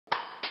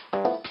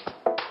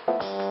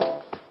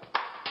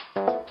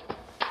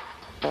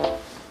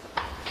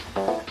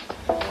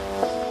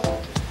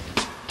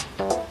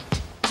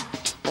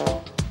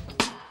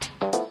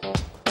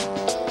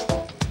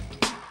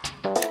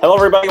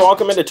everybody.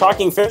 Welcome into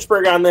Talking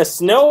Fitchburg on this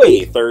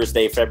snowy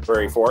Thursday,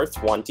 February 4th,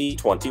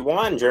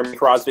 2021. Jeremy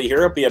Crosby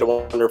here. Hope you had a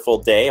wonderful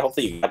day.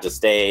 Hopefully you got to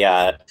stay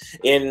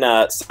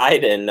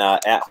inside and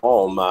at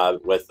home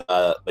with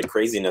the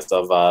craziness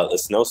of the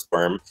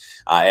snowstorm.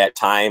 At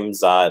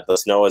times, the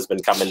snow has been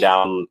coming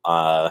down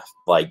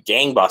like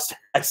gangbusters.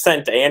 I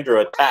sent Andrew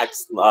a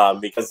text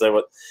because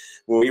when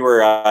we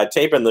were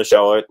taping the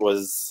show, it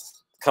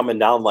was coming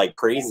down like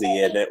crazy,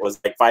 and it was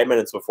like 5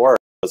 minutes before.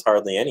 Was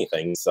hardly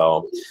anything,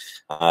 so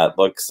it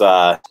looks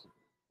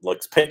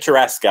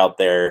picturesque out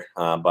there,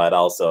 but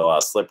also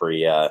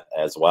slippery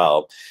as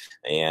well.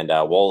 And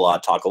we'll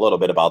talk a little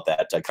bit about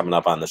that coming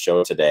up on the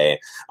show today,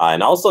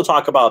 and also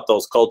talk about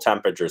those cold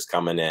temperatures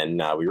coming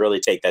in. We really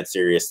take that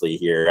seriously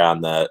here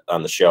on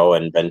the show,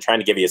 and been trying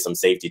to give you some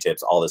safety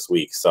tips all this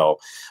week. So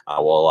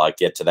we'll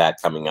get to that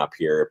coming up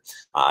here.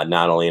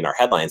 Not only in our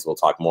headlines, we'll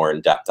talk more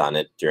in depth on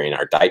it during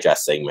our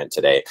digest segment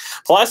today.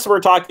 Plus,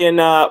 we're talking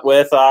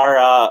with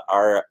our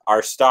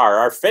star,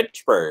 our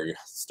Fitchburg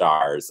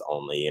stars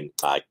only, and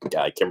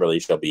Kimberly,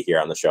 she'll be here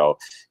on the show,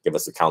 give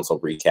us a council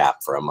recap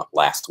from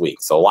last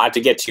week. So a lot to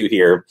get to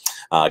here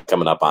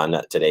coming up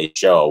on today's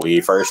show.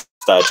 We first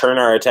turn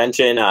our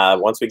attention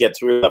once we get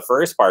through the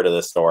first part of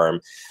the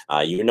storm.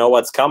 You know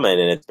what's coming,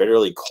 and it's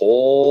bitterly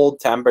cold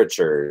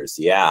temperatures.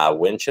 Yeah,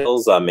 wind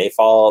chills may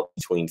fall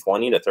between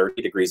 20 to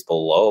 30 degrees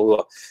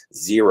below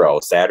zero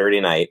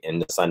Saturday night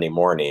into Sunday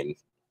morning.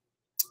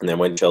 And then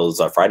wind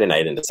chills Friday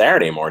night into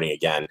Saturday morning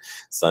again,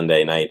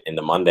 Sunday night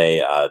into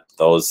Monday.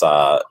 Those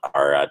are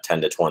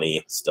 10 to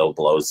 20, still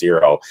below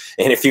zero.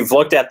 And if you've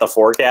looked at the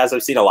forecast,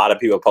 I've seen a lot of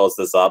people post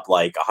this up,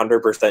 like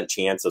 100%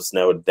 chance of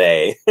snow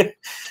today.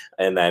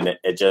 And then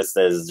it just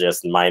is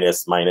just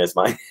minus.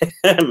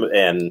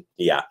 And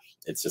yeah,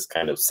 it's just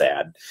kind of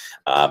sad.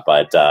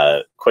 But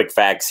quick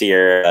facts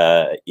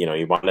here,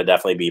 you want to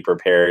definitely be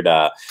prepared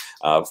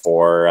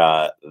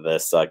for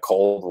this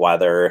cold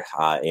weather.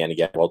 And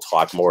again, we'll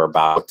talk more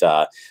about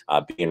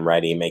being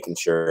ready, making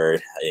sure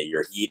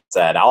your heat's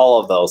at, all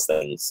of those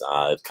things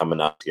coming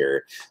up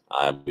here.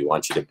 We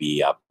want you to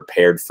be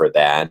prepared for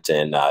that.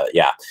 And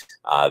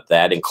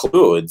that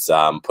includes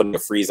putting a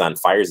freeze on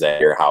fires at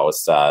your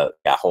house.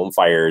 Home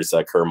fires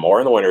occur more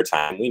in the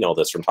wintertime. We know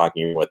this from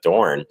talking with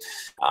Dorn.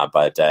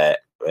 But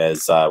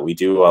as we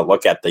do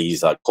look at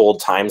these cold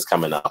times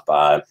coming up,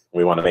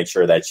 we want to make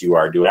sure that you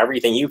are doing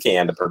everything you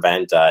can to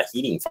prevent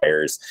heating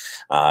fires,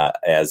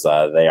 as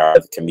they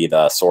can be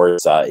the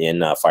source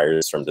in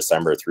fires from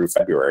December through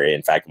February.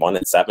 In fact, 1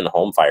 in 7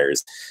 home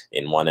fires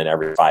in 1 in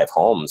every 5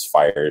 homes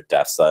fire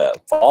deaths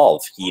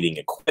involve heating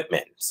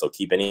equipment. So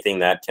keep anything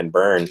that can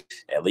burn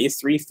at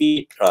least 3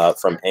 feet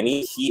from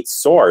any heat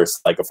source,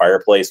 like a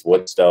fireplace,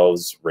 wood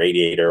stoves,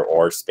 radiator,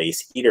 or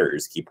space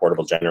heaters. Keep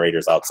portable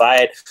generators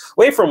outside,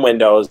 away from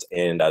windows,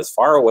 and as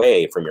far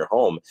away from your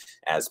home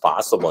as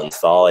possible.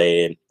 Install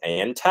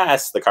and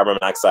test the carbon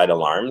monoxide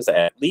alarms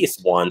at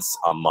least once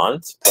a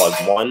month. Plug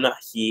one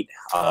heat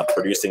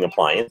producing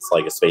appliance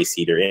like a space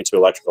heater into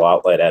electrical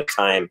outlet at a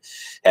time.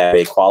 Have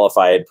a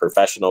qualified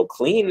professional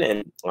clean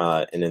and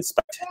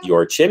inspect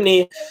your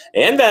chimney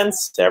and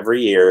vents every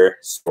year.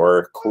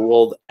 Store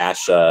cooled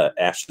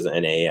ashes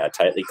in a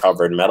tightly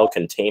covered metal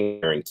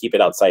container and keep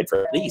it outside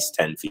for at least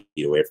 10 feet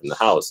away from the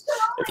house.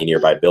 If you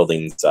nearby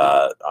buildings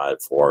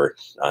for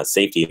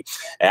safety,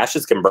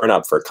 ashes can burn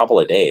up for a couple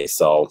of days.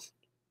 So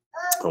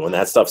when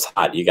that stuff's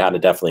hot, you got to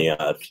definitely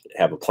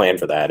have a plan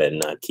for that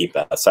and keep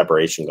a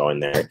separation going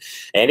there.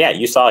 And yeah,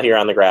 you saw here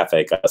on the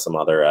graphic some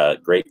other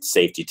great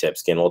safety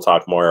tips. Again, we'll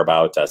talk more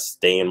about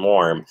staying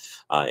warm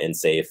and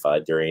safe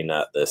during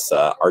this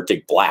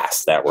Arctic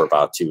blast that we're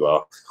about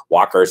to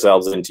walk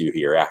ourselves into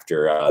here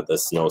after the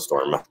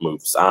snowstorm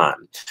moves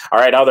on. All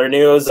right, other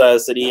news,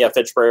 City of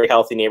Fitchburg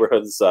Healthy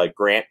Neighborhoods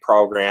Grant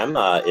Program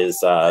is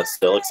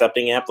still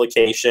accepting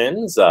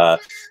applications.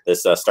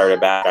 This started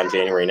back on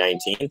January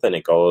 19th, and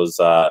it goes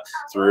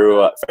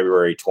through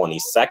February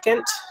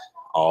 22nd.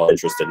 All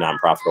interested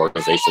nonprofit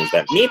organizations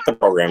that meet the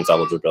program's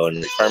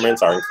eligibility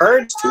requirements are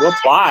encouraged to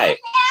apply.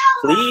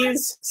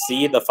 Please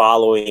see the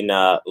following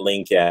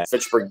link at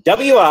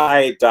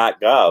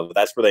fitchburgwi.gov.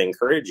 That's where they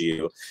encourage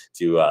you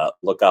to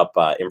look up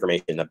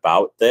information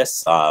about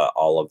this.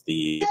 All of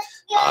the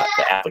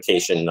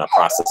application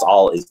process,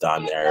 all is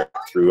done there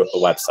through the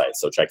website.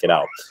 So check it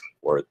out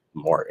for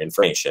more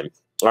information.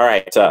 All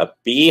right,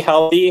 be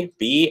healthy,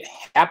 be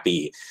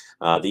happy.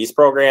 These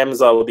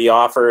programs will be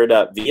offered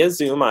via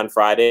Zoom on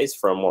Fridays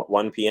from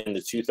 1 p.m. to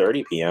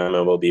 2:30 p.m.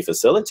 and will be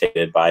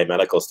facilitated by a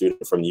medical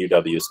student from the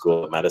UW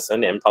School of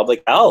Medicine and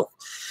Public Health.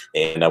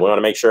 And we want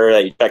to make sure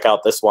that you check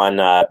out this one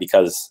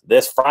because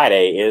this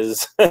Friday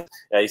is, as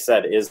I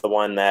said, is the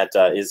one that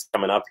is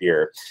coming up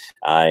here.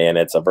 And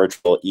it's a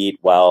virtual Eat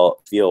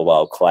Well, Feel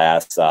Well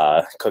class.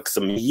 Cook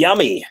some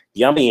yummy,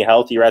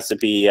 healthy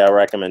recipe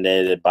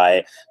recommended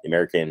by the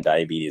American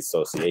Diabetes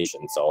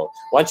Association. So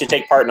once you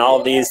take part in all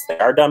of these, they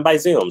are done by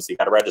Zoom. So you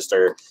got to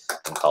register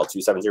and call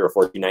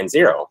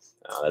 270-4290.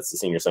 That's the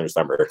senior center's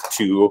number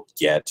to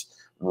get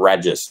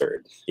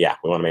registered. Yeah,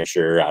 we want to make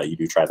sure you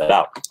do try that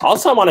out.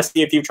 Also, I want to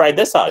see if you've tried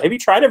this out. Have you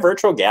tried a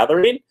virtual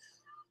gathering?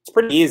 It's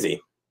pretty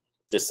easy.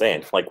 Just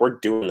saying, like, we're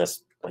doing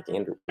this, like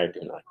Andrew and I are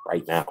doing that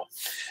right now.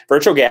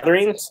 Virtual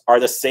gatherings are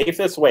the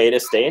safest way to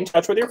stay in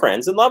touch with your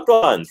friends and loved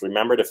ones.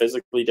 Remember to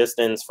physically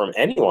distance from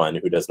anyone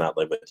who does not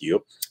live with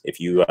you. If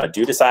you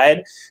do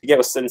decide to get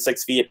within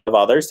 6 feet of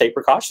others, take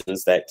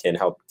precautions that can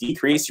help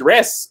decrease your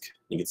risk.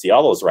 You can see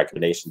all those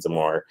recommendations and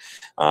more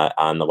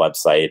on the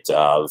website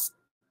of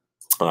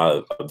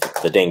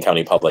the Dane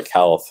County Public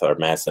Health, or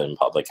Madison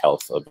Public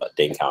Health of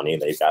Dane County.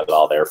 They've got it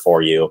all there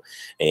for you.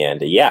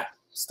 And yeah,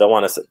 still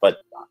want to,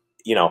 but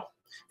you know, if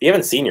you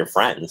haven't seen your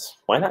friends,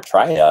 why not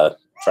try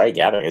a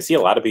gathering? I see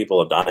a lot of people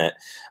have done it.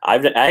 I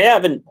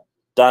haven't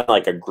done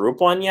like a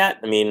group one yet.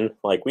 I mean,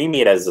 like we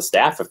meet as a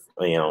staff,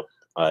 you know,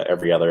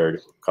 every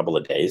other couple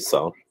of days,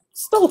 so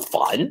it's still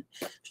fun.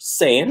 Just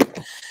saying.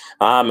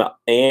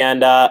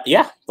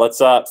 Yeah,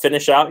 let's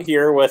finish out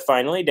here with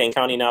finally Dane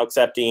County now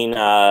accepting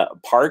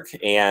park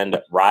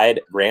and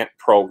ride grant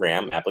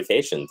program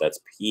applications. That's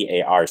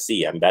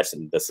PARC. I'm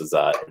guessing this is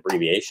an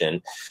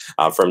abbreviation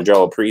from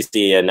Joe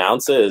Priesty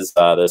announces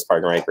this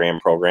park and ride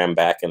grant program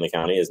back in the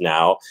county is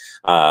now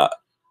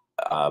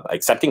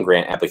accepting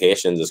grant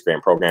applications. This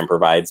grant program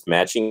provides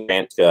matching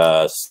grant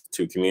to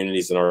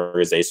communities and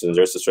organizations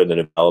interested in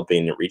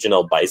developing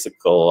regional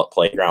bicycle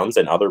playgrounds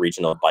and other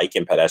regional bike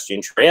and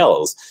pedestrian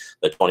trails.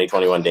 The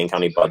 2021 Dane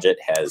County budget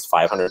has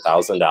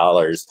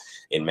 $500,000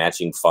 in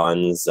matching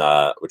funds,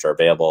 which are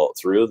available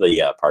through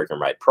the Park and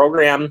Ride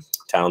program.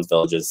 Towns,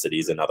 villages,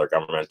 cities, and other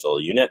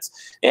governmental units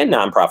and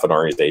nonprofit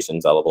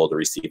organizations eligible to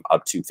receive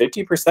up to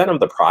 50%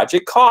 of the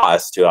project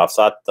cost to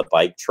offset the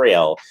bike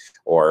trail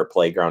or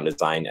playground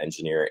design,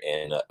 engineer,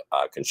 and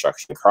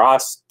construction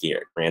costs.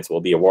 Grants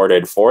will be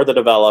awarded for the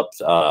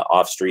developed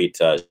off-street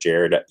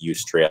shared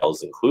use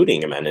trails,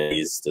 including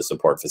amenities to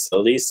support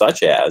facilities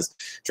such as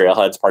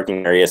trailheads,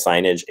 parking area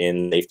signage,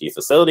 and safety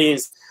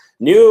facilities.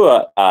 New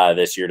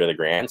this year to the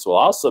grants will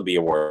also be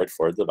awarded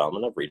for the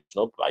development of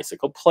regional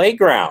bicycle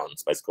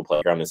playgrounds. Bicycle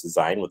playground is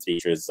designed with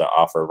features that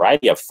offer a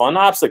variety of fun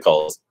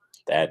obstacles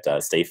that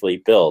safely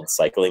build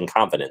cycling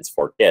confidence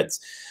for kids.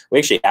 We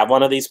actually have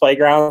one of these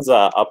playgrounds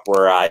up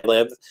where I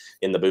live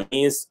in the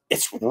boonies.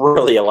 It's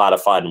really a lot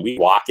of fun. We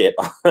walk it.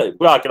 We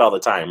walk it all the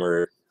time.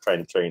 We're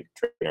trying to train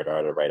our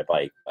daughter to ride a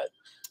bike, but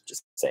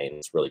just saying,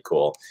 it's really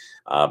cool.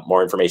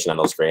 More information on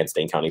those grants,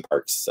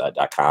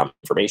 DaneCountyParks.com,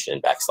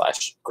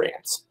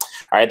 information/grants.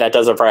 All right, that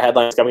does it for our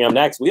headlines. Coming up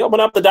next, we open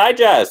up the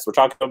digest. We're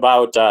talking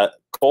about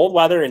cold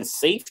weather and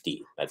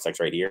safety. That's next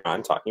right here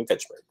on Talking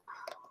Fitchburg.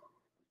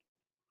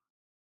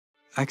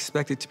 I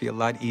expected it to be a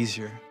lot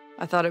easier.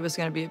 I thought it was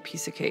going to be a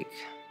piece of cake.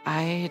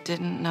 I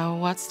didn't know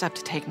what step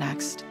to take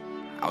next.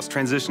 I was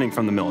transitioning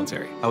from the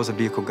military. I was a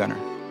vehicle gunner.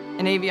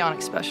 An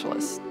avionics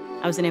specialist.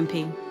 I was an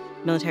MP,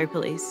 military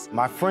police.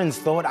 My friends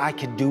thought I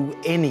could do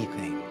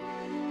anything.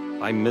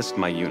 I missed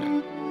my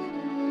unit,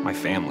 my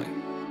family.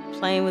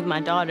 Playing with my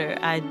daughter,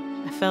 I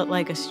felt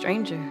like a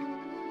stranger.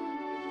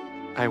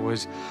 I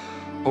was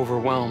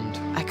overwhelmed.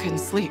 I couldn't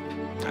sleep.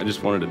 I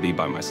just wanted to be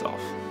by myself.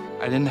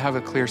 I didn't have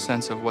a clear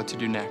sense of what to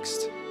do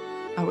next.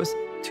 I was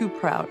too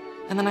proud.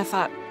 And then I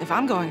thought, if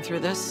I'm going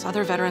through this,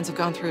 other veterans have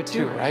gone through it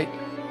too, right?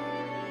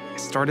 I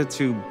started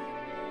to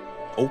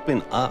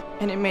open up.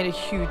 And it made a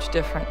huge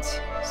difference.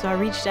 So I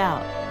reached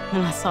out,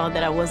 and I saw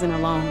that I wasn't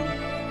alone.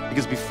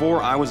 Because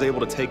before I was able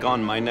to take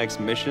on my next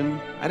mission,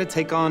 I had to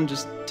take on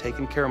just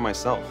taking care of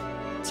myself.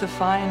 To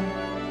find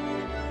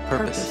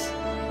purpose.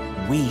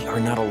 We are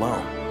not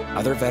alone.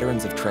 Other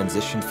veterans have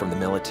transitioned from the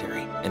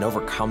military and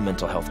overcome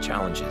mental health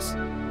challenges.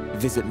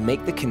 Visit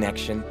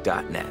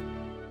maketheconnection.net.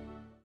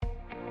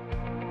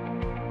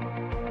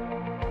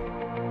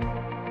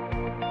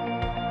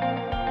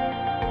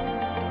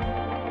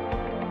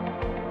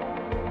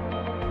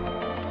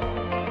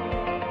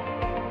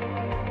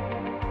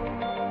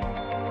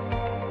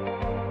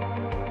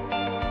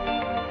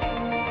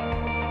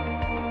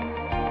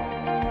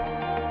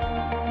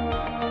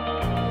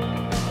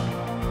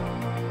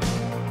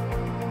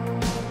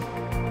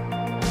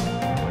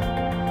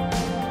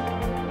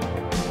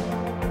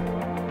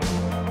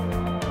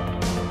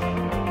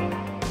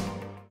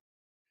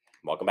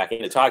 Welcome back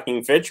into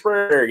Talking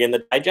Fitchburg. In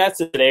the digest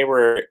today,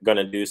 we're going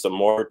to do some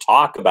more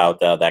talk about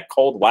that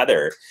cold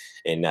weather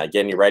and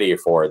getting you ready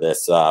for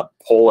this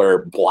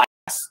polar blast.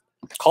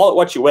 Call it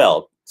what you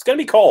will. It's going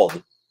to be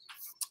cold.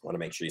 Want to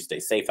make sure you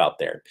stay safe out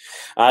there.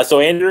 So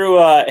Andrew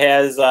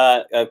has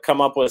come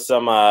up with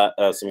some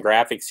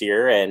graphics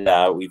here,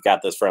 and we've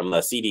got this from the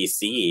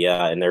CDC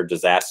and their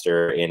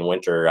disaster in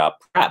winter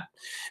prep.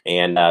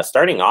 And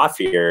starting off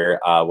here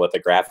with a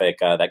graphic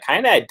that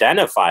kind of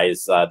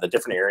identifies the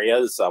different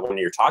areas when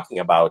you're talking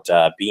about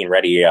being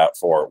ready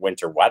for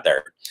winter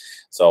weather.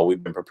 So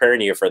we've been preparing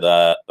you for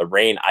the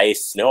rain,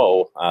 ice,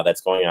 snow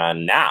that's going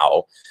on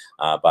now.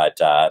 But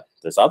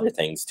there's other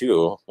things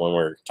too when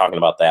we're talking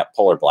about that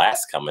polar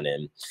blast coming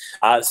in.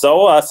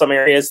 So some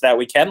areas that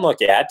we can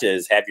look at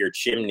is have your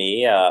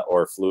chimney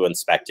or flue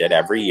inspected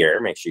every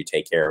year. Make sure you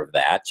take care of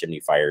that.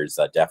 Chimney fires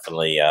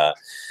definitely are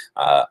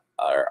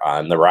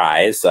on the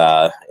rise.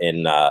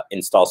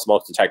 Install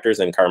smoke detectors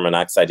and carbon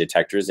monoxide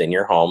detectors in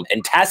your home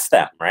and test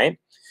them, right?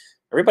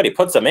 everybody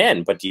puts them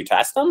in, but do you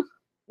test them?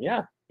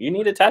 Yeah, you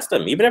need to test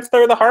them. Even if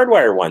they're the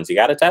hardwire ones, you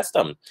got to test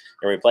them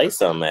and replace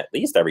them at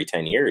least every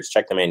 10 years.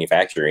 Check the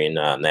manufacturing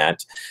on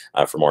that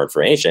for more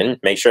information.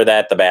 Make sure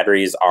that the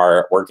batteries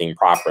are working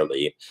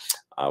properly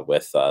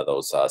with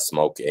those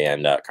smoke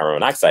and carbon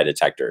monoxide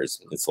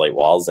detectors. Insulate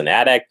walls and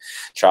attic,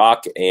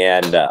 chalk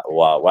and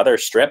weather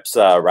strips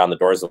around the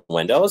doors and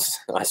windows,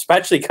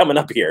 especially coming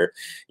up here.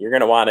 You're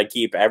going to want to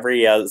keep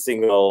every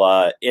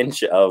single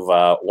inch of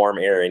warm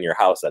air in your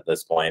house at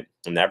this point.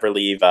 Never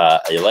leave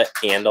a lit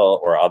candle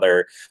or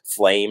other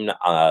flame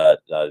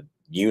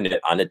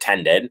unit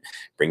unattended.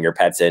 Bring your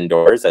pets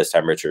indoors as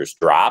temperatures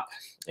drop.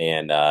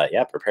 And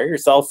yeah, prepare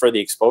yourself for the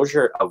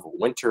exposure of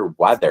winter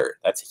weather.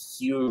 That's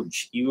a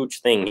huge, huge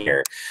thing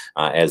here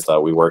as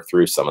we work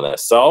through some of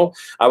this. So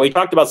we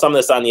talked about some of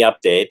this on the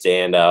update,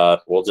 and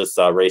we'll just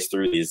race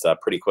through these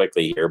pretty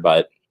quickly here.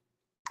 But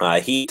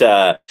heat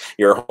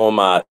your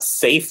home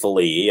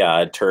safely.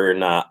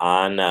 Turning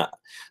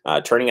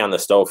on the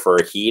stove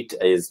for heat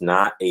is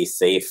not a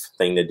safe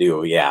thing to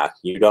do. Yeah,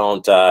 you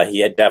don't.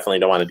 You definitely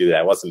don't want to do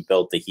that. It wasn't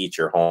built to heat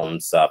your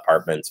homes,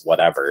 apartments,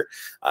 whatever.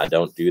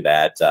 Don't do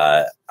that.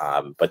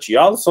 But you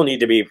also need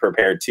to be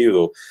prepared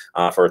too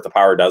for if the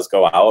power does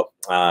go out.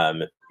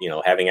 You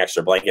know, having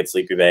extra blankets,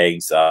 sleeping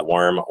bags,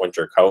 warm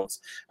winter coats.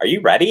 Are you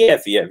ready?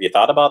 Have you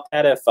thought about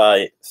that? If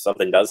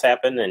something does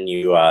happen and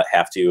you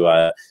have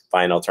to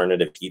find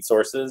alternative heat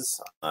sources,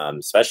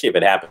 especially if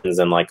it happens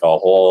in like a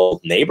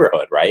whole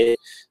neighborhood, right?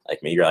 Like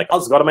maybe you're like, I'll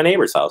just go to my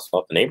neighbor's house.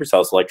 Well, if the neighbor's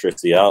house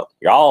electricity out,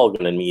 you're all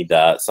going to need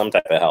some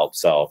type of help.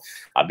 So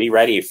be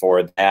ready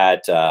for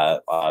that.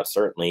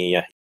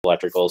 Certainly.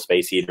 Electrical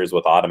space heaters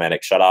with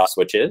automatic shutoff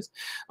switches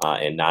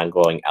and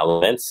non-glowing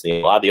elements. You know,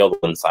 a lot of the old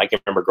ones, I can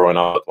remember growing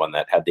up with one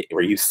that had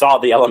where you saw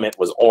the element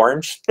was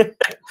orange.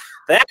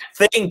 That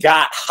thing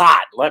got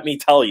hot, let me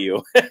tell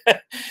you.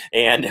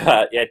 And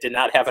it did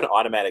not have an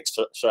automatic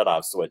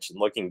shutoff switch. And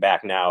looking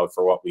back now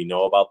for what we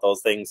know about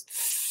those things,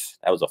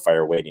 that was a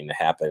fire waiting to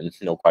happen.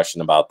 No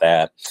question about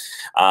that.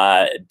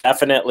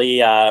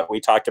 Definitely, we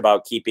talked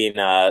about keeping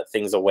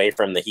things away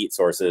from the heat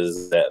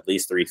sources at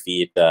least 3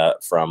 feet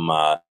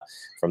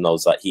from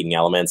those heating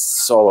elements.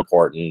 So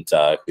important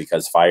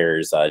because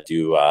fires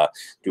do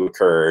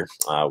occur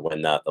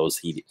when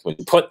when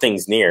you put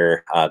things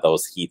near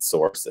those heat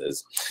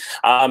sources.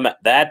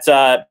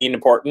 That being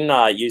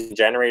important, using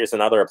generators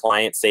and other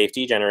appliance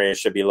safety. Generators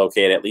should be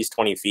located at least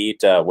 20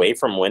 feet away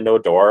from window,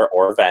 door,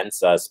 or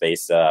vents,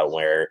 space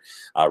where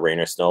rain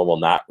or snow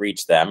will not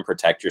reach them.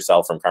 Protect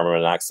yourself from carbon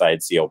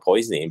monoxide CO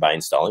poisoning by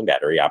installing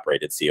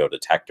battery-operated CO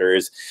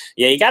detectors.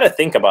 Yeah, you got to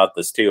think about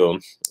this too.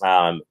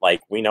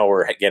 Like we know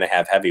we're going to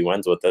have heavy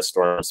winds with this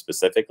storm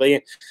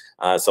specifically.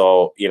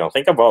 So, you know,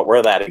 think about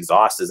where that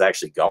exhaust is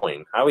actually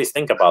going. I always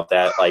think about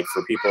that, like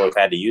for people who've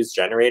had to use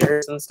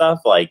generators and stuff,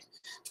 like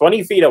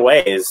 20 feet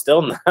away is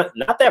still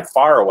not that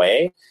far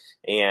away.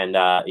 And,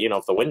 you know,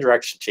 if the wind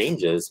direction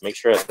changes, make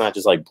sure it's not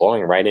just like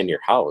blowing right into your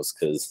house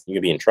because you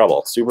could be in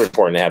trouble. Super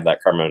important to have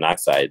that carbon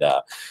monoxide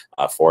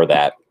for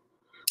that.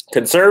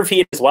 Conserve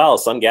heat as well.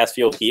 Some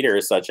gas-fueled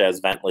heaters, such as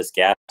ventless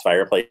gas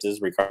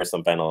fireplaces, require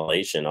some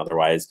ventilation.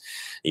 Otherwise,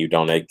 you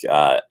don't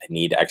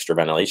need extra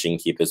ventilation.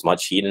 Keep as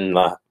much heat in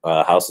the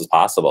house as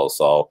possible.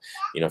 So,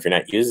 you know, if you're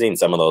not using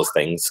some of those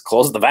things,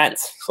 close the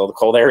vents so the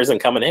cold air isn't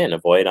coming in.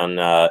 Avoid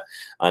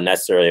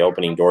unnecessarily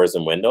opening doors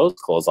and windows.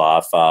 Close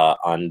off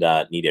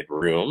unneeded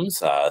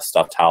rooms.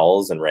 Stuff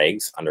towels and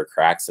rags under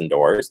cracks and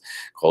doors.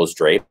 Close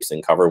drapes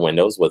and cover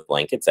windows with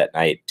blankets at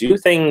night. Do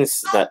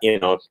things that, you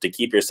know, to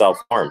keep yourself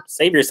warm.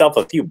 Save yourself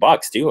a few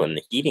bucks too in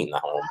heating the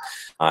home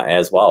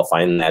as well.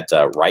 Find that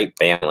right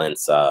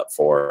balance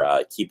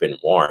for keeping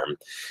warm.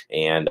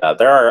 And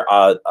there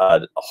are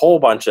a whole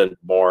bunch of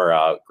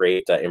more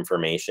great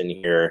information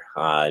here.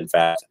 In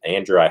fact,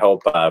 Andrew, I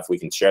hope if we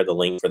can share the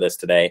link for this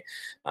today,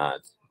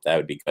 that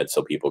would be good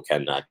so people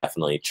can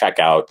definitely check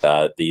out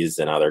these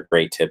and other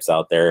great tips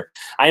out there.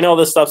 I know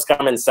this stuff's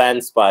common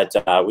sense, but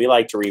we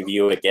like to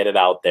review it, get it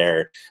out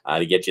there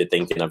to get you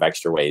thinking of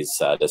extra ways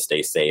to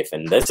stay safe.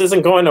 And this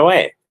isn't going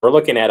away. We're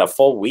looking at a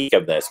full week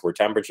of this where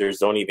temperatures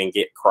don't even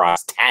get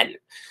cross 10.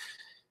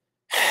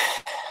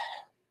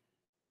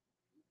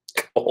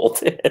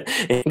 Cold.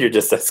 Andrew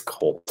just says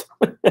cold.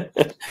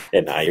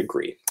 And I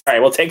agree. All right,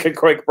 we'll take a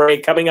quick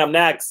break. Coming up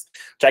next,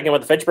 check in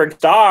with the Fitchburg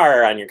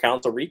Star on your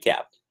council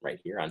recap right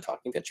here on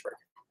Talking Fitchburg.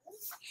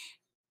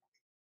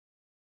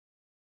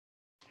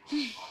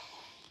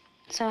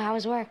 So how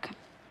was work?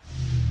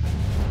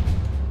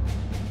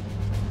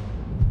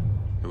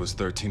 It was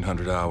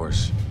 1,300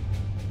 hours.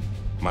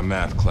 My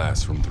math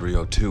class from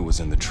 302 was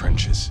in the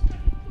trenches.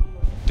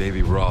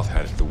 Davy Roth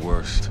had it the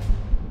worst.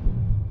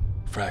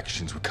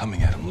 Fractions were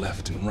coming at him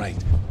left and right.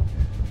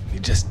 He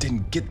just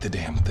didn't get the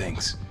damn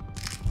things.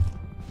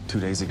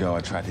 2 days ago,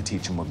 I tried to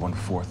teach him what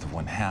 1/4 of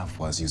 1/2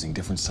 was using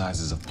different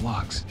sizes of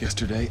blocks.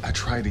 Yesterday, I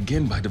tried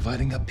again by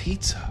dividing up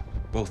pizza.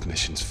 Both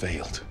missions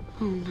failed.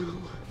 Oh, no.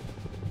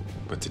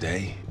 But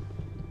today,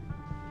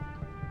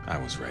 I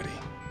was ready.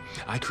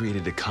 I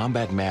created a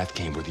combat math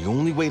game where the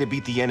only way to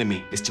beat the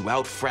enemy is to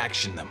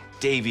out-fraction them.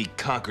 Davy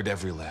conquered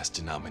every last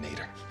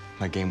denominator.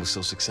 My game was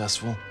so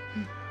successful,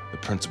 the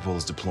principal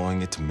is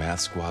deploying it to math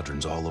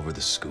squadrons all over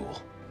the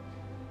school.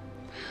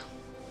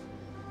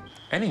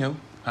 Anywho,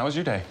 how was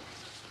your day?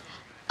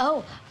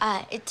 Oh,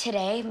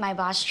 today my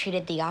boss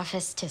treated the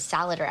office to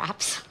salad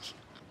wraps.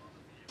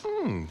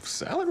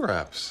 Salad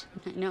wraps.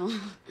 I know.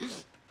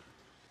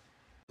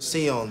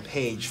 See on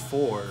page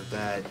 4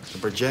 that the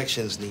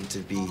projections need to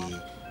be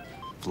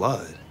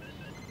blood.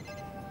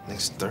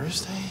 Next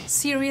Thursday?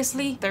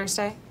 Seriously?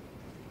 Thursday?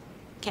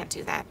 Can't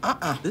do that.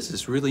 This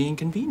is really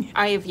inconvenient.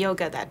 I have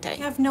yoga that day.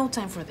 I have no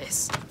time for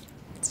this.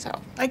 So.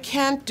 I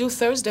can't do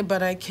Thursday,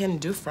 but I can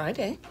do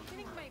Friday.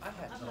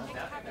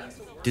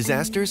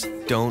 Disasters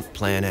don't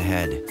plan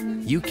ahead.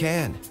 You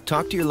can.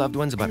 Talk to your loved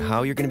ones about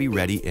how you're going to be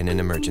ready in an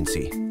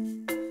emergency.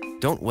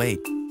 Don't wait.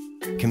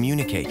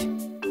 Communicate.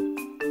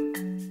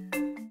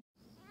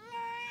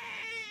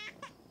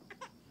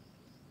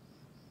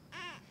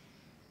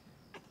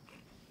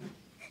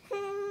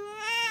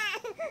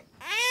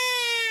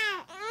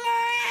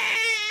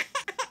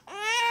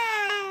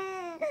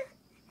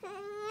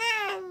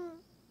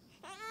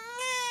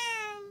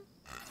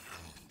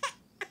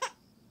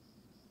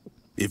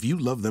 If you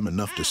love them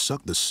enough to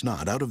suck the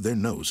snot out of their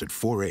nose at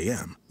 4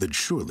 a.m., then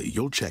surely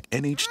you'll check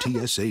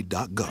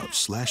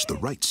nhtsa.gov/the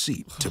right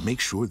seat to make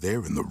sure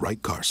they're in the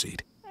right car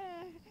seat.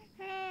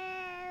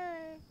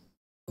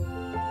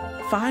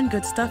 Find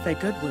good stuff at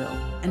Goodwill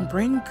and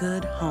bring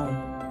good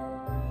home.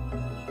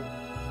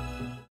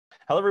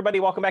 Hello, everybody.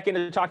 Welcome back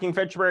into Talking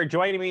Fitchburg.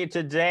 Joining me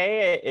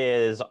today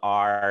is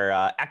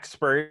our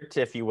expert,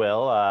 if you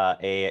will,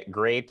 a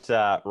great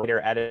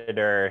writer,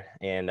 editor,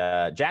 and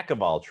jack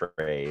of all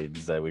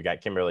trades. We've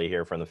got Kimberly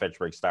here from the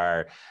Fitchburg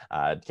Star.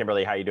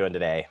 Kimberly, how are you doing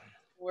today?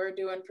 We're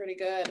doing pretty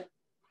good.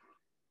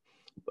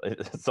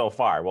 So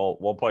far,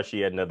 we'll push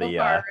you into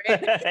the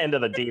into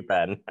the deep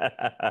end.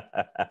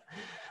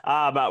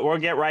 But we'll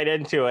get right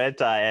into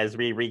it as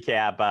we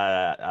recap,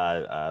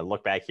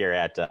 look back here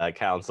at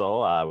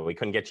council. We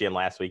couldn't get you in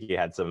last week. You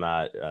had some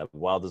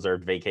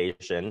well-deserved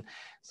vacation.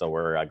 So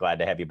we're glad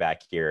to have you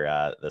back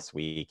here this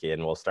week.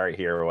 And we'll start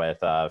here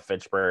with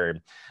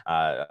Fitchburg.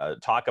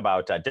 Talk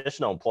about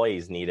additional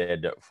employees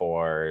needed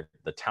for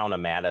the town of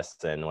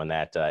Madison when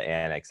that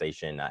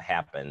annexation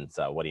happens.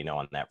 What do you know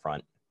on that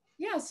front?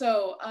 Yeah,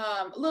 so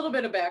a little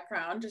bit of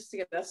background just to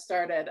get us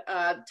started.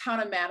 Town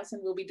of Madison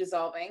will be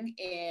dissolving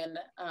in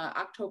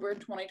October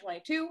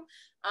 2022,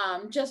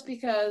 just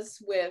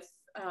because with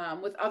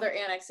other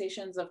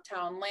annexations of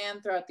town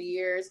land throughout the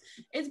years,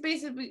 it's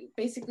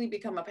basically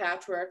become a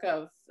patchwork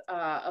of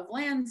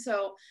land.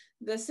 So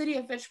the city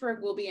of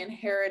Fitchburg will be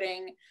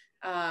inheriting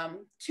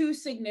two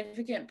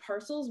significant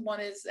parcels.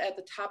 One is at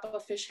the top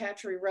of Fish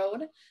Hatchery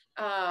Road,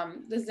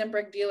 the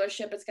Zimbrick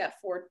dealership. It's got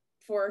four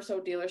or so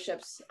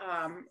dealerships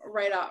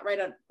right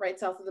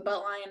south of the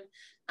Beltline.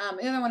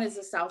 The other one is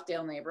the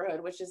Southdale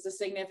neighborhood, which is a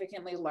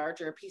significantly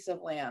larger piece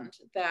of land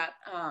that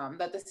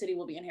that the city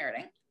will be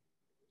inheriting.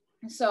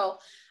 So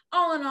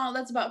all in all,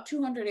 that's about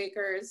 200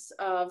 acres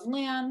of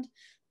land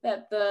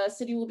that the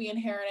city will be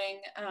inheriting,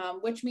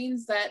 which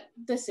means that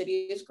the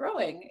city is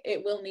growing.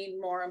 It will need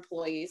more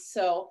employees.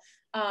 So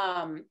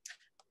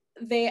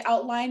they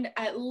outlined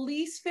at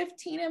least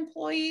 15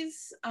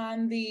 employees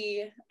on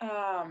the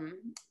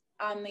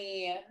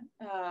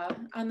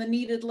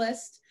needed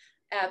list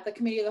at the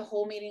committee of the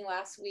whole meeting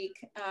last week.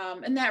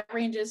 And that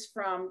ranges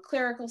from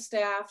clerical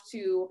staff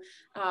to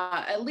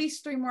at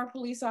least 3 more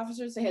police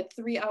officers. They had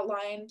 3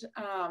 outlined,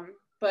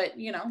 but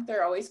you know,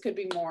 there always could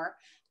be more.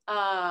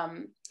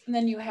 And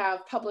then you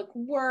have public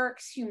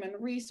works, human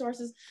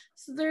resources.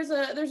 So there's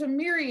a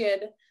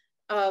myriad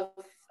of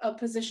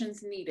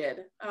positions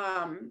needed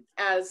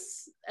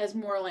as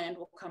more land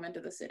will come into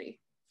the city.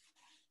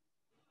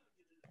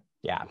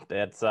 Yeah,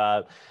 it's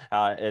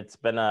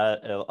been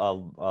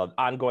a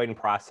ongoing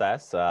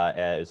process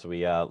as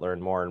we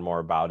learn more and more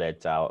about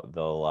it.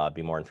 There'll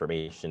be more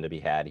information to be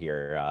had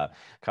here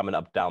coming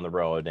up down the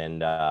road,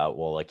 and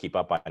we'll keep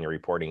up on your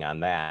reporting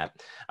on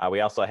that. We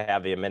also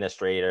have the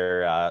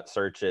administrator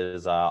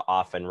searches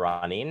off and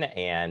running,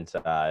 and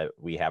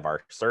we have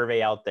our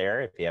survey out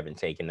there. If you haven't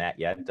taken that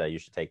yet, you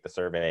should take the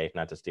survey.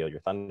 Not to steal your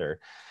thunder,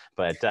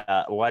 but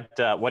what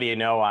do you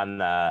know on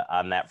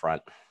that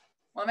front?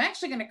 Well, I'm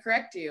actually going to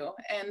correct you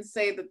and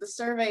say that the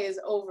survey is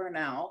over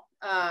now.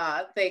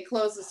 They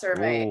closed the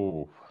survey.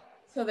 Ooh.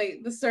 So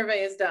the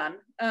survey is done.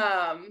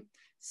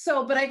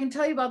 But I can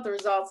tell you about the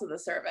results of the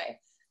survey.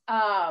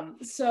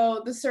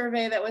 So the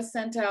survey that was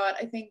sent out,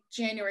 I think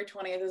January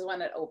 20th is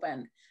when it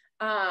opened.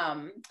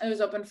 It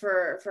was open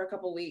for a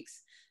couple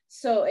weeks.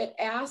 So it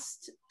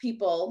asked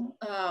people,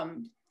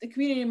 the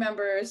community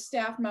members,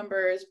 staff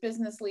members,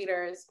 business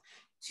leaders,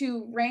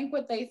 to rank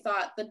what they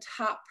thought the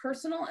top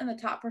personal and the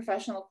top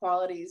professional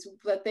qualities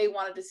that they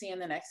wanted to see in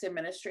the next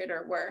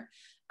administrator were.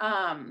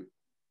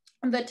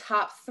 The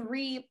top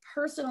 3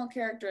 personal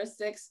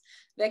characteristics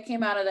that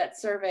came out of that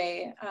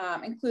survey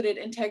included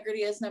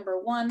integrity as number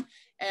 1,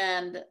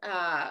 and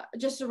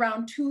just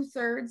around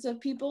 2/3 of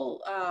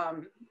people,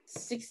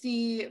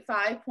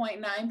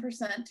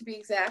 65.9% to be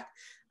exact,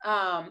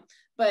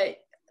 but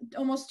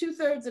almost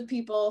 2/3 of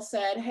people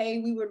said, hey,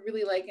 we would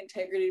really like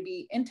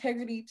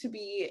integrity to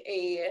be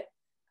a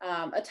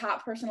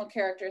top personal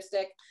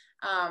characteristic.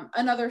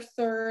 Another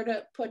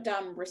third put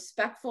down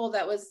respectful.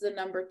 That was the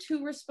number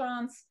 2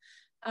 response.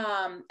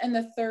 And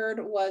the third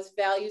was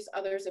values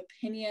others'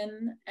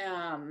 opinion.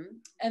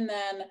 And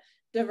then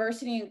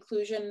diversity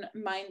inclusion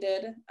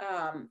minded,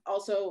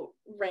 also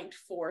ranked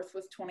 4th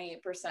with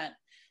 28%.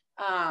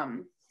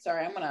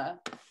 Sorry, I'm gonna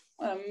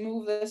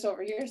move this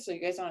over here so you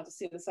guys don't have to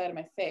see the side of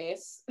my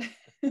face.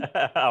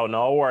 Oh,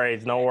 no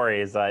worries, no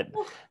worries.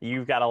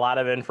 You've got a lot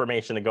of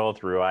information to go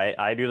through.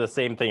 I do the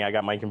same thing. I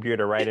got my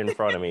computer right in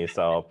front of me,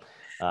 so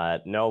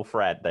no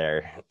fret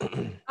there.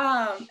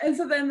 And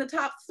so then the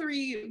top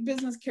 3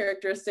 business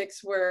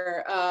characteristics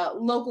were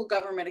local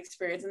government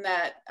experience, and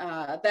that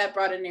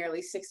brought in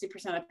nearly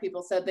 60% of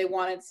people said they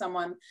wanted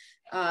someone,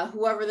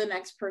 whoever the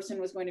next person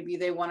was going to be,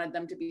 they wanted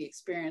them to be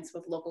experienced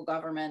with local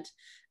government.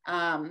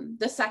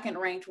 The second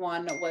ranked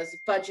one was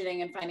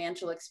budgeting and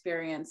financial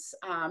experience.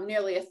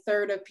 Nearly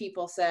 1/3 of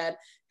people said,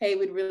 hey,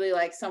 we'd really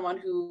like someone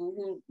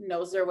who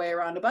knows their way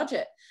around a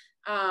budget.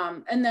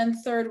 And then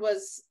third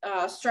was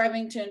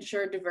striving to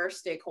ensure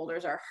diverse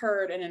stakeholders are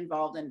heard and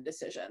involved in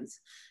decisions.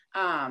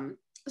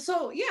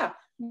 So yeah,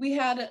 we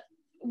had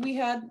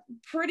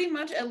pretty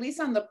much, at least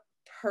on the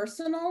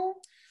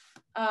personal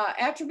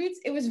attributes,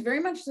 it was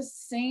very much the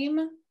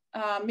same,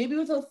 maybe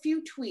with a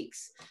few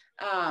tweaks.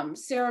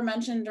 Sarah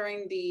mentioned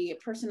during the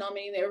personnel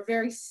meeting, they were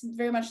very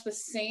much the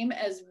same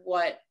as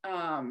what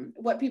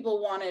people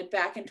wanted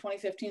back in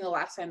 2015, the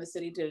last time the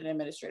city did an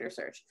administrator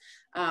search.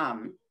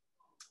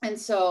 And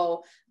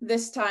so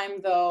this time,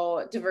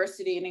 though,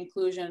 diversity and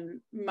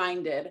inclusion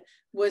minded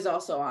was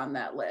also on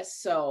that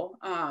list. So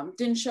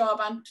didn't show up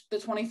on the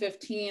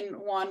 2015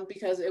 one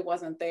because it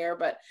wasn't there,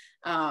 but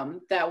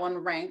that one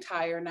ranked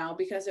higher now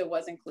because it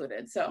was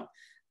included. So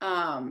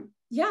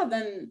yeah,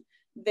 then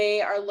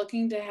they are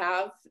looking to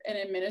have an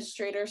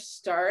administrator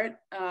start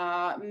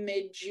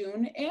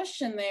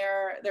mid-June-ish, and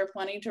they're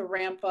planning to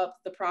ramp up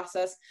the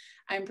process.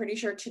 I'm pretty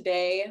sure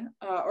today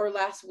or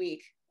last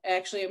week.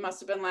 Actually, it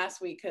must have been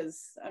last week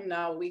because I'm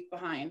now a week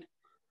behind.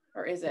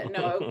 Or is it?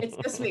 No, it's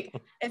this week.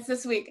 It's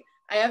this week.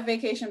 I have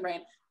vacation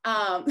brain.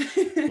 I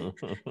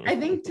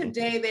think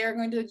today they are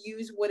going to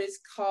use what is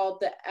called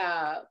the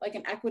like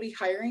an equity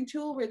hiring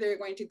tool, where they're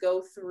going to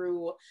go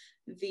through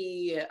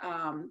the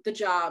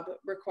job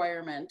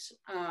requirement,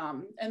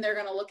 and they're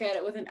going to look at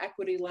it with an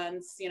equity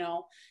lens. You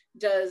know,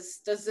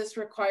 does this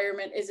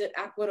requirement, is it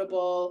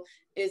equitable?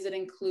 Is it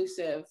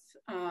inclusive?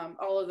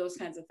 All of those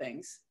kinds of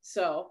things.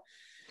 So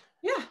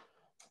yeah,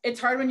 it's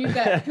hard when you've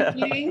got 2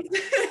 meetings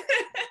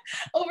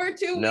over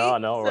 2 weeks.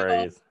 No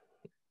worries.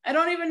 I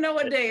don't even know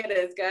what day it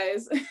is,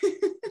 guys.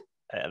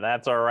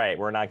 That's all right.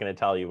 We're not going to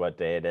tell you what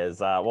day it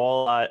is.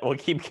 We'll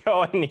keep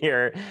going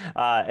here.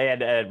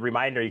 And a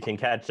reminder, you can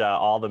catch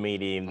all the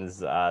meetings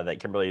that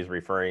Kimberly is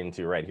referring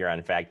to right here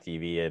on Fact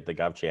TV at the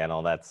Gov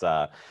channel. That's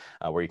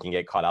where you can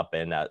get caught up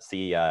and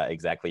see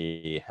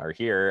exactly or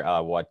hear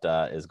what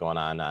is going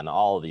on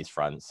all of these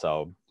fronts.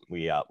 So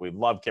we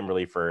love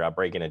Kimberly for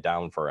breaking it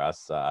down for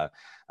us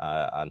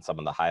on some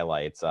of the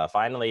highlights.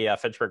 Finally,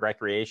 Fitchburg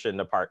Recreation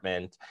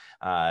Department,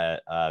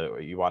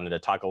 you wanted to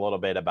talk a little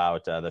bit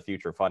about the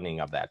future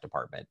funding of that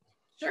department.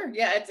 Sure,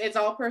 yeah, it's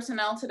all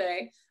personnel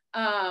today.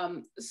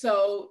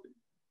 So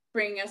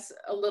bring us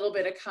a little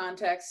bit of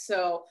context.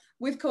 So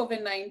with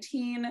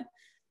COVID-19,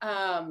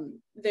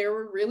 there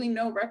were really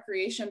no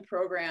recreation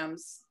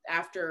programs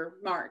after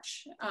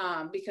March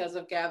because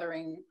of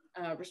gathering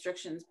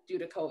restrictions due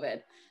to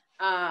COVID.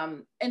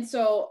 And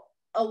so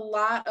a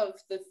lot of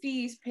the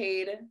fees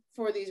paid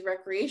for these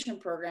recreation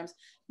programs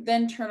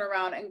then turn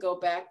around and go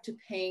back to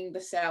paying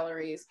the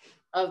salaries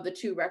of the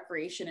 2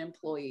 recreation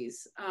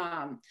employees.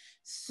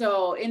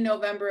 So in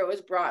November, it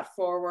was brought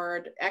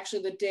forward,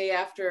 actually the day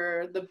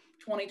after the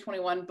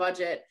 2021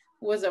 budget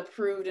was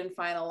approved and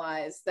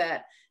finalized,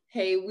 that,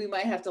 hey, we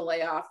might have to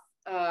lay off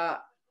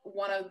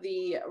one of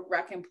the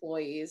rec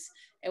employees,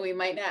 and we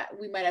might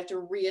have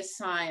to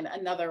reassign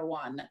another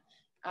one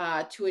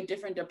to a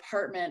different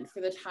department for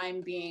the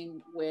time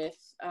being, with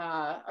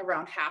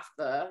around half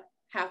the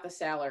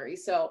salary.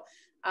 So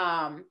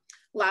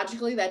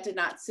logically, that did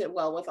not sit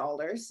well with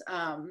alders,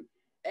 and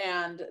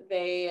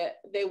they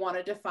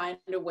wanted to find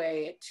a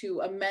way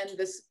to amend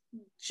this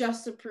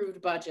just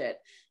approved budget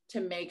to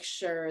make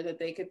sure that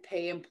they could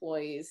pay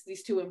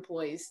these 2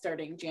 employees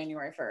starting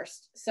January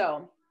 1st.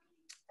 So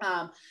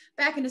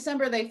back in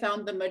December, they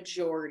found the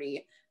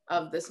majority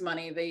of this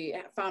money.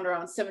 They found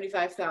around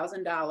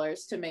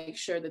 $75,000 to make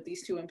sure that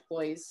these 2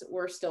 employees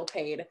were still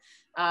paid.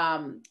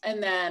 And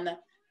then,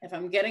 if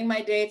I'm getting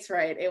my dates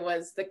right, it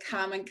was the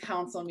Common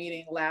Council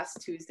meeting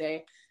last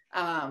Tuesday,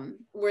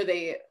 where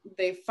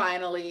they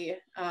finally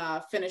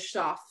finished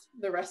off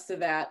the rest of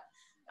that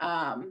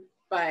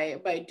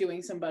by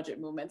doing some budget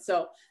movement.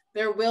 So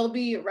there will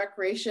be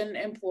recreation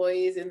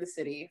employees in the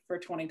city for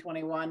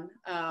 2021.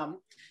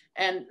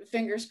 And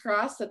fingers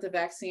crossed that the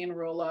vaccine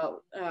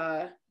rollout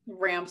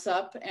ramps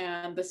up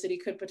and the city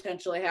could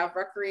potentially have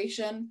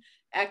recreation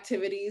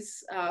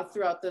activities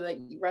throughout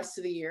the rest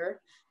of the year.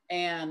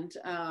 And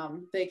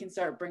they can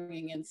start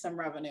bringing in some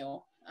revenue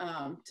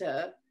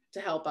to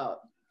help out.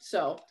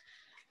 So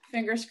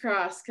fingers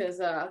crossed,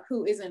 because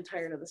who isn't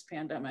tired of this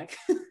pandemic?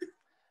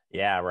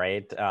 Yeah,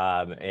 right.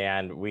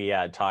 And we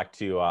talked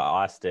to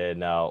Austin,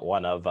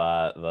 one of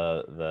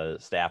the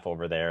staff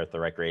over there at the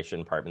Recreation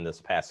Department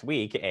this past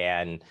week,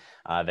 and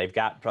they've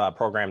got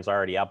programs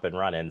already up and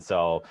running.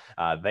 So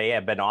they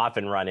have been off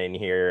and running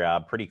here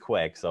pretty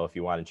quick. So if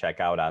you want to check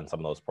out on some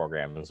of those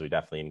programs, we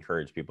definitely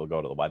encourage people to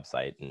go to the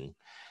website and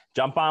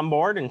jump on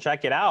board and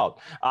check it out.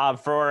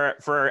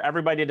 For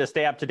everybody to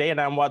stay up to date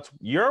on what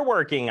you're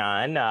working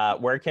on,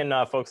 where can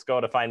folks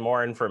go to find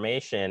more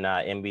information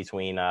in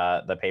between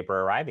the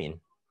paper arriving?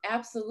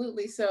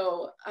 Absolutely.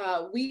 So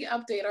we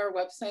update our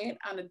website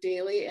on a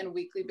daily and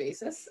weekly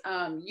basis.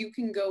 You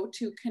can go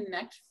to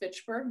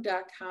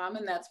connectfitchburg.com,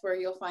 and that's where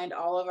you'll find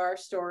all of our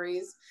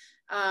stories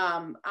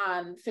on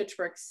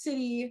Fitchburg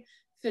City,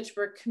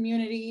 Fitchburg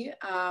community.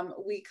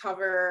 We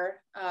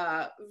cover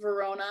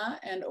Verona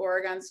and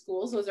Oregon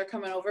schools. Those are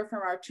coming over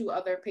from our two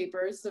other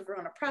papers, the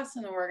Verona Press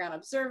and the Oregon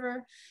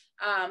Observer.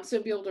 So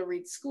you'll be able to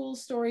read school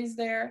stories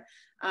there.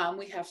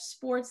 We have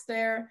sports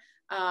there,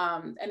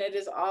 and it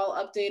is all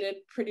updated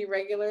pretty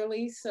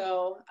regularly.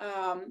 So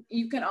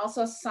you can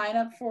also sign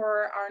up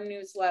for our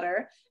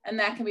newsletter, and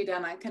that can be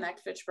done on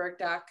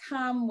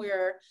connectfitchburg.com,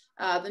 where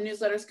the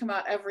newsletters come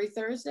out every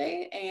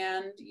Thursday,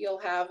 and you'll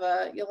have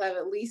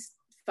at least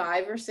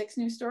 5 or 6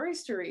 new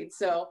stories to read.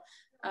 So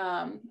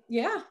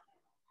yeah.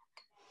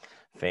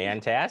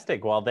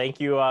 Fantastic. Well, thank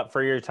you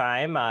for your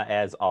time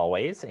as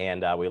always.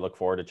 And we look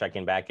forward to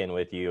checking back in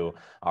with you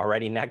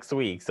already next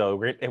week. So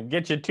we'll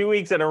get you 2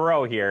 weeks in a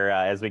row here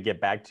as we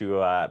get back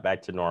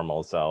to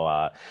normal.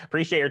 So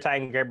appreciate your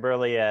time,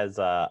 Kimberly, as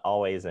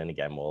always. And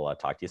again, we'll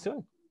talk to you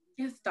soon.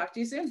 Yes, talk to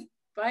you soon.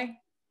 Bye.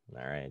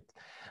 All right.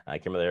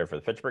 Kimberly there for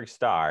the Fitchburg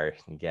Star.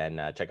 Again,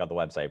 check out the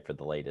website for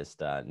the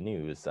latest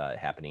news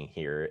happening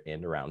here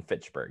and around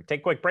Fitchburg.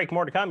 Take a quick break.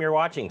 More to come. You're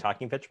watching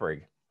Talking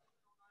Fitchburg.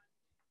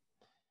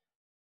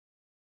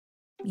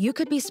 You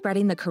could be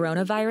spreading the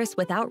coronavirus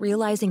without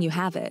realizing you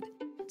have it.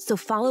 So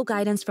follow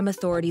guidance from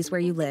authorities where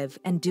you live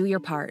and do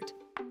your part.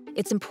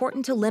 It's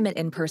important to limit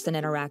in-person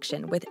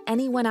interaction with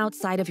anyone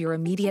outside of your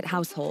immediate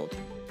household,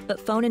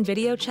 but phone and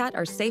video chat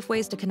are safe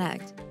ways to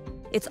connect.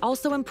 It's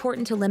also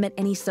important to limit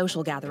any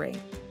social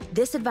gathering.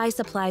 This advice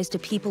applies to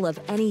people of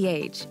any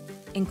age,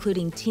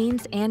 including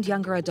teens and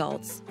younger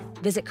adults.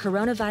 Visit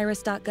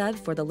coronavirus.gov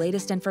for the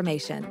latest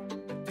information.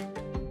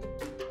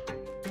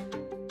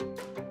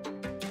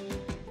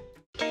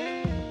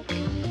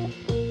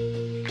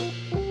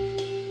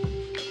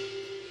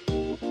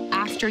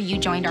 After you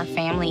joined our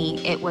family,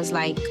 it was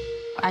like,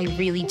 I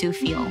really do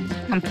feel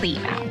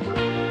complete now.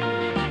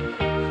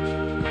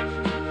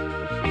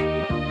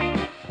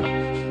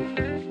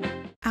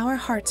 Our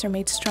hearts are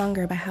made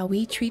stronger by how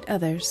we treat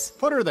others.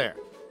 Put her there.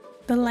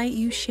 The light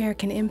you share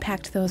can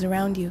impact those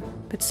around you,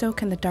 but so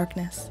can the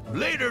darkness.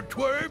 Later,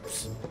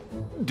 twerps.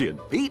 Did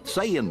Pete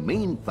saying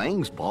mean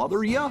things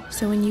bother you?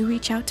 So when you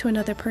reach out to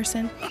another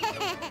person,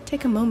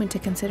 take a moment to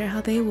consider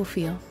how they will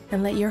feel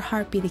and let your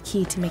heart be the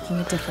key to making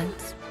a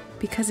difference.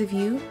 Because of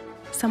you,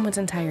 someone's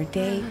entire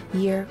day,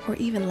 year, or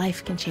even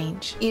life can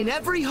change. In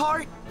every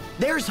heart,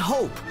 there's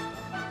hope.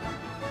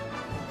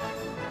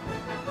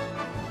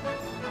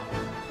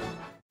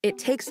 It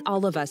takes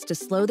all of us to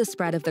slow the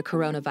spread of the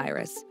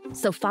coronavirus.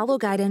 So follow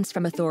guidance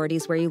from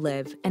authorities where you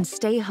live and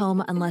stay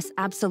home unless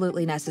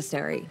absolutely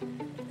necessary.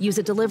 Use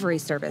a delivery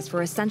service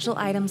for essential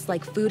items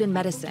like food and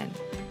medicine.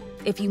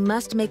 If you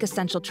must make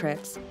essential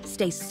trips,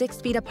 stay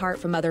 6 feet apart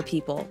from other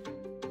people.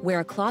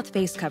 Wear a cloth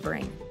face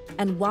covering.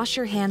 And wash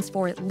your hands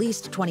for at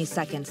least 20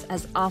 seconds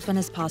as often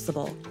as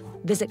possible.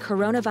 Visit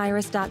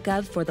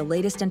coronavirus.gov for the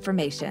latest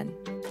information.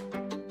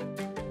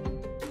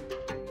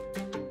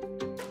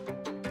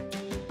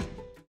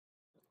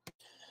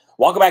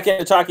 Welcome back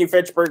into Talking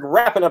Fitchburg.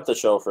 Wrapping up the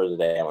show for the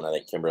day. I want to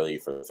thank Kimberly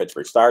for the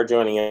Fitchburg Star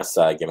joining us,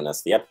 giving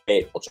us the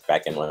update. We'll check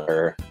back in with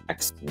her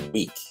next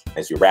week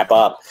as we wrap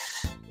up.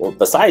 Well,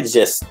 besides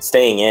just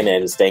staying in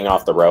and staying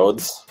off the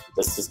roads,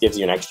 this just gives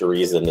you an extra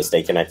reason to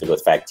stay connected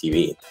with Fact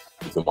TV.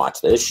 You can watch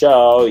this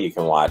show. You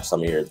can watch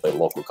some of the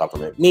local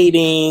government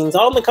meetings,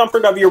 all in the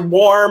comfort of your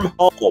warm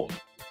home.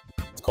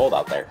 It's cold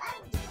out there.